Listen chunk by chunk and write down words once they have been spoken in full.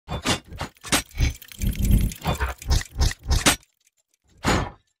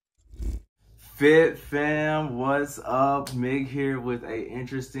Fit fam, what's up? Mig here with a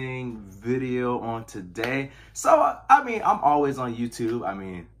interesting video on today. So, I mean, I'm always on YouTube. I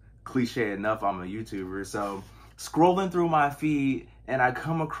mean, cliche enough, I'm a YouTuber. So, scrolling through my feed and I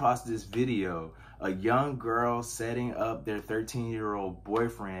come across this video. A young girl setting up their 13-year-old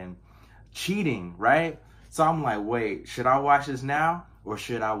boyfriend cheating, right? So I'm like, wait, should I watch this now or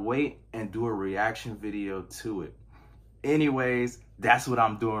should I wait and do a reaction video to it? Anyways, that's what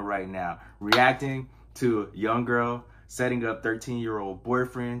I'm doing right now. Reacting to a young girl setting up 13-year-old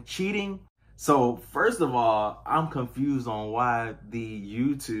boyfriend cheating. So first of all, I'm confused on why the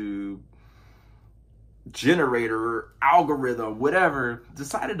YouTube generator, algorithm, whatever,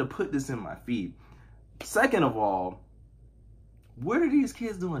 decided to put this in my feed. Second of all, what are these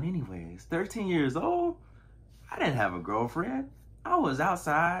kids doing anyways? 13 years old? I didn't have a girlfriend. I was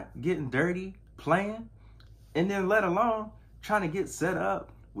outside getting dirty, playing, and then let alone trying to get set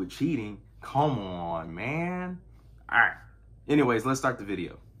up with cheating. Come on, man. All right. Anyways, let's start the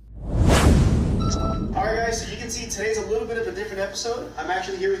video. Alright guys, so you can see today's a little bit of a different episode. I'm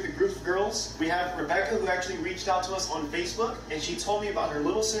actually here with a group of girls. We have Rebecca, who actually reached out to us on Facebook, and she told me about her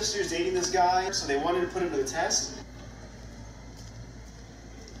little sister's dating this guy, so they wanted to put him to the test.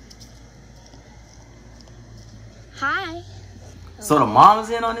 Hi. So the mom's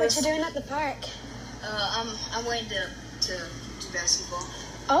in on this? What you doing at the park? I'm waiting to do basketball.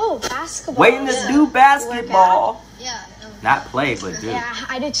 Oh, basketball. Waiting to do basketball. Yeah. Not play, but do. Yeah,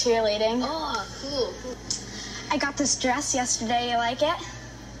 I do cheerleading. Oh, cool. I got this dress yesterday. You like it?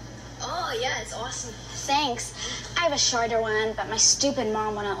 Oh, yeah, it's awesome. Thanks. I have a shorter one, but my stupid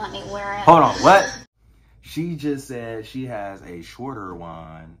mom wouldn't let me wear it. Hold on, what? She just said she has a shorter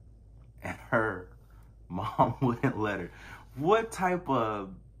one and her mom wouldn't let her. What type of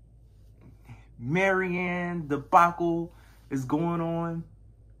Marianne debacle is going on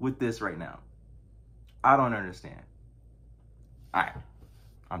with this right now? I don't understand. All right,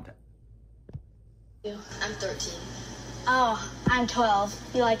 I'm done. I'm 13. Oh, I'm 12.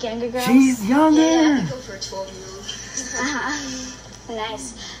 You like younger girls? She's younger. Yeah, I go for a 12-year-old.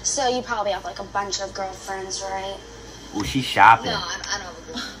 Nice. So you probably have like a bunch of girlfriends, right? Well, she's shopping. No, I don't have a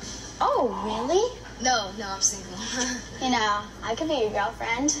girlfriend. Oh, really? No, I'm single. You know, I could be your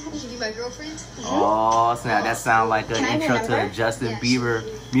girlfriend. You can be my girlfriend? Oh, snap. That sounds like an Can I intro to remember? a Justin Yeah, Bieber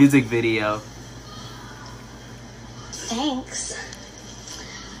sure. music video. Thanks.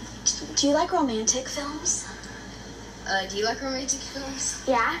 Do you like romantic films? Do you like romantic films?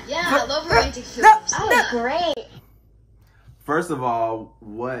 Yeah? Yeah, I love romantic films. Oh, great. First of all,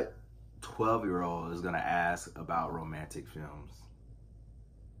 what 12-year-old is going to ask about romantic films?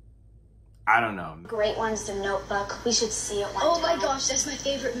 I don't know. Great one's The Notebook. We should see it one Oh time. my gosh, that's my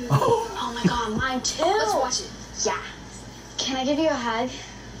favorite movie. Oh my god, mine too. Let's watch it. Yeah. Can I give you a hug?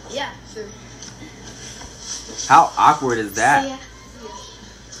 Yeah, sure. How awkward is See that? ya.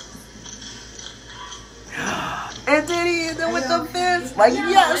 And then he hit it with the fist. Like,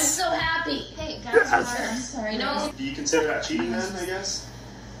 yes. I'm so happy. Hey, guys, Yes. sorry. No. Do you consider that cheating then, I guess?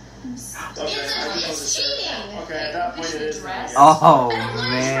 Okay, It's cheating. Okay, at that point it is. Oh,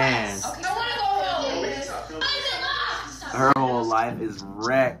 man. Okay, I want to go home. Wait, stop filming. Her whole life is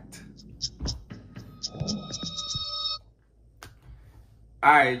wrecked.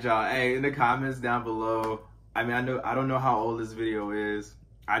 All right, y'all. Hey, in the comments down below, I mean, I don't know how old this video is.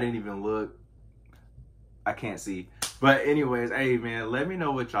 I didn't even look. I can't see. But anyways, hey, man, let me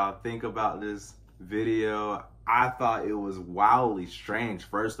know what y'all think about this video. I thought it was wildly strange,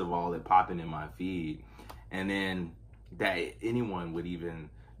 first of all, it popping in my feed. And then that anyone would even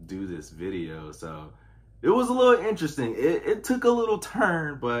do this video. So it was a little interesting. It took a little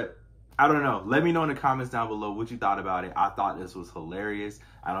turn, but I don't know. Let me know in the comments down below what you thought about it. I thought this was hilarious.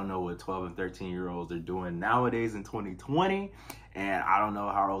 I don't know what 12 and 13-year-olds are doing nowadays in 2020. And I don't know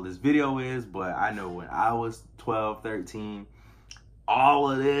how old this video is, but I know when I was 12, 13, all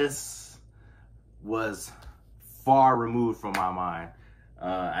of this was far removed from my mind.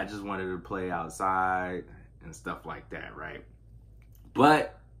 I just wanted to play outside and stuff like that, right?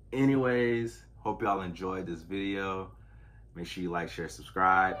 But anyways, hope y'all enjoyed this video. Make sure you like, share,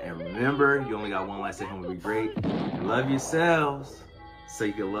 subscribe. And remember, you only got one life second would be great. Love yourselves so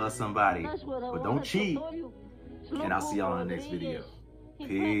you can love somebody. But don't cheat. And I'll see y'all in the next video.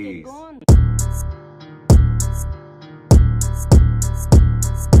 Peace.